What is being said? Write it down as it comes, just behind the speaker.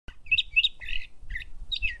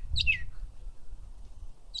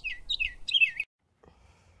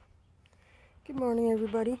Good morning,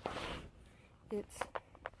 everybody. It's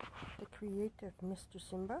the creative Mr.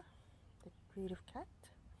 Simba, the creative cat,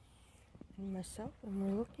 and myself, and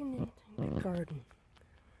we're looking into the garden.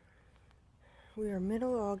 We are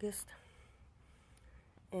middle August,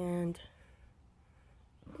 and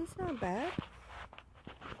it's not bad.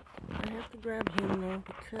 I have to grab him though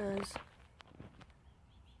because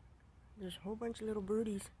there's a whole bunch of little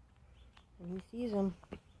birdies, and he sees them.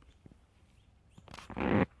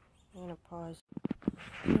 I'm gonna pause.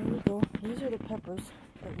 There we go. These are the peppers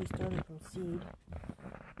that we started from seed.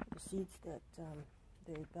 The seeds that,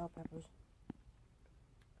 the bell peppers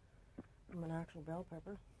from an actual bell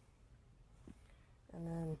pepper. And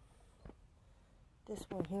then this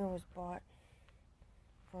one here was bought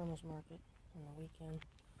farmer's market on the weekend.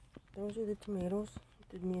 Those are the tomatoes,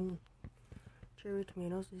 the mean cherry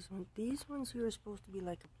tomatoes. These ones here are supposed to be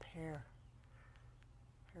like a pear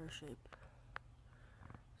shape.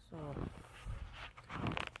 So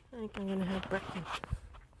I think I'm gonna have breakfast.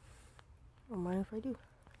 I don't mind if I do.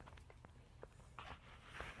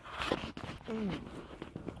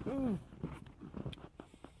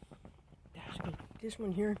 That's good. This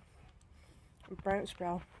one here, the branch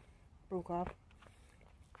sprout broke off.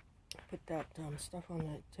 Put that stuff on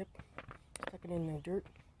the tip, stuck it in the dirt,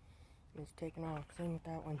 and it's taken off. Same with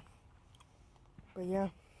that one. But yeah.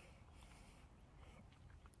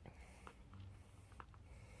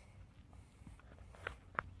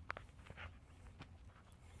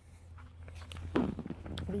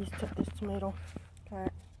 This tomato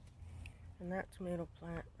plant and that tomato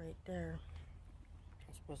plant right there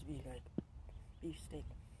is supposed to be like beefsteak.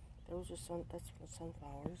 Those are that's for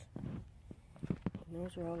sunflowers. And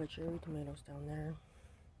those are all the cherry tomatoes down there.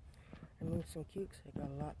 I moved some cukes. I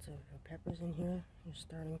got lots of peppers in here. They're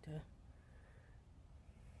starting to.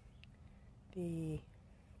 The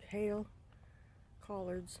kale,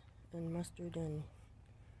 collards, and mustard and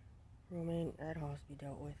romaine, that has to be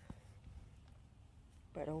dealt with.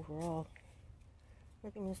 But overall,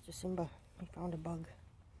 look at Mr. Simba. He found a bug.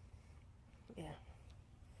 Yeah.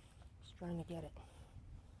 He's trying to get it.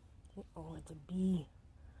 Oh, it's a bee.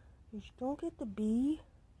 Don't get the bee.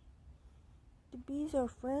 The bee's our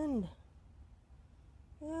friend.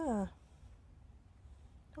 Yeah.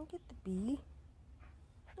 Don't get the bee.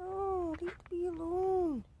 No, leave the bee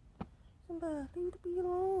alone. Simba, leave the bee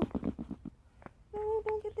alone. No,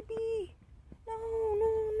 don't get the bee. No,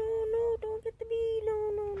 don't get the bee. No,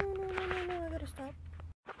 I gotta stop.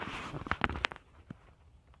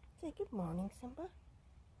 Say good morning, Simba.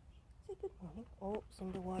 Say good morning. Oh,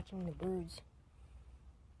 Simba watching the birds.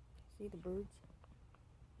 See the birds?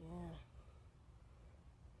 Yeah.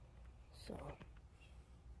 So,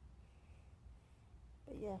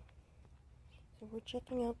 but yeah. So we're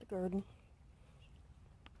checking out the garden.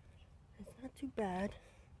 It's not too bad.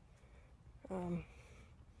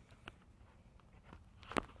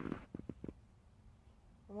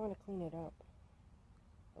 I want to clean it up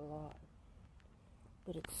a lot,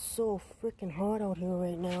 but it's so freaking hot out here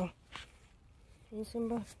right now. Hey,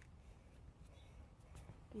 Simba?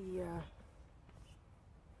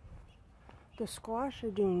 The squash are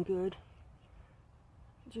doing good,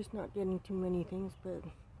 just not getting too many things, but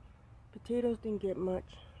potatoes didn't get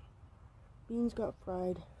much. Beans got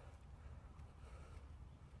fried.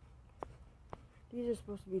 These are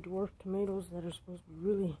supposed to be dwarf tomatoes that are supposed to be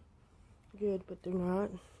really good, but they're not.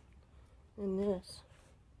 And this,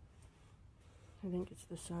 I think it's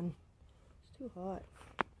the sun. It's too hot.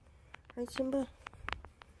 Right, Simba?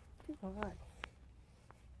 Too hot.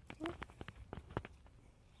 Yeah.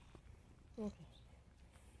 Okay.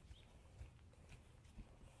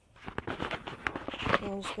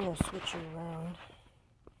 I'm just gonna switch it around.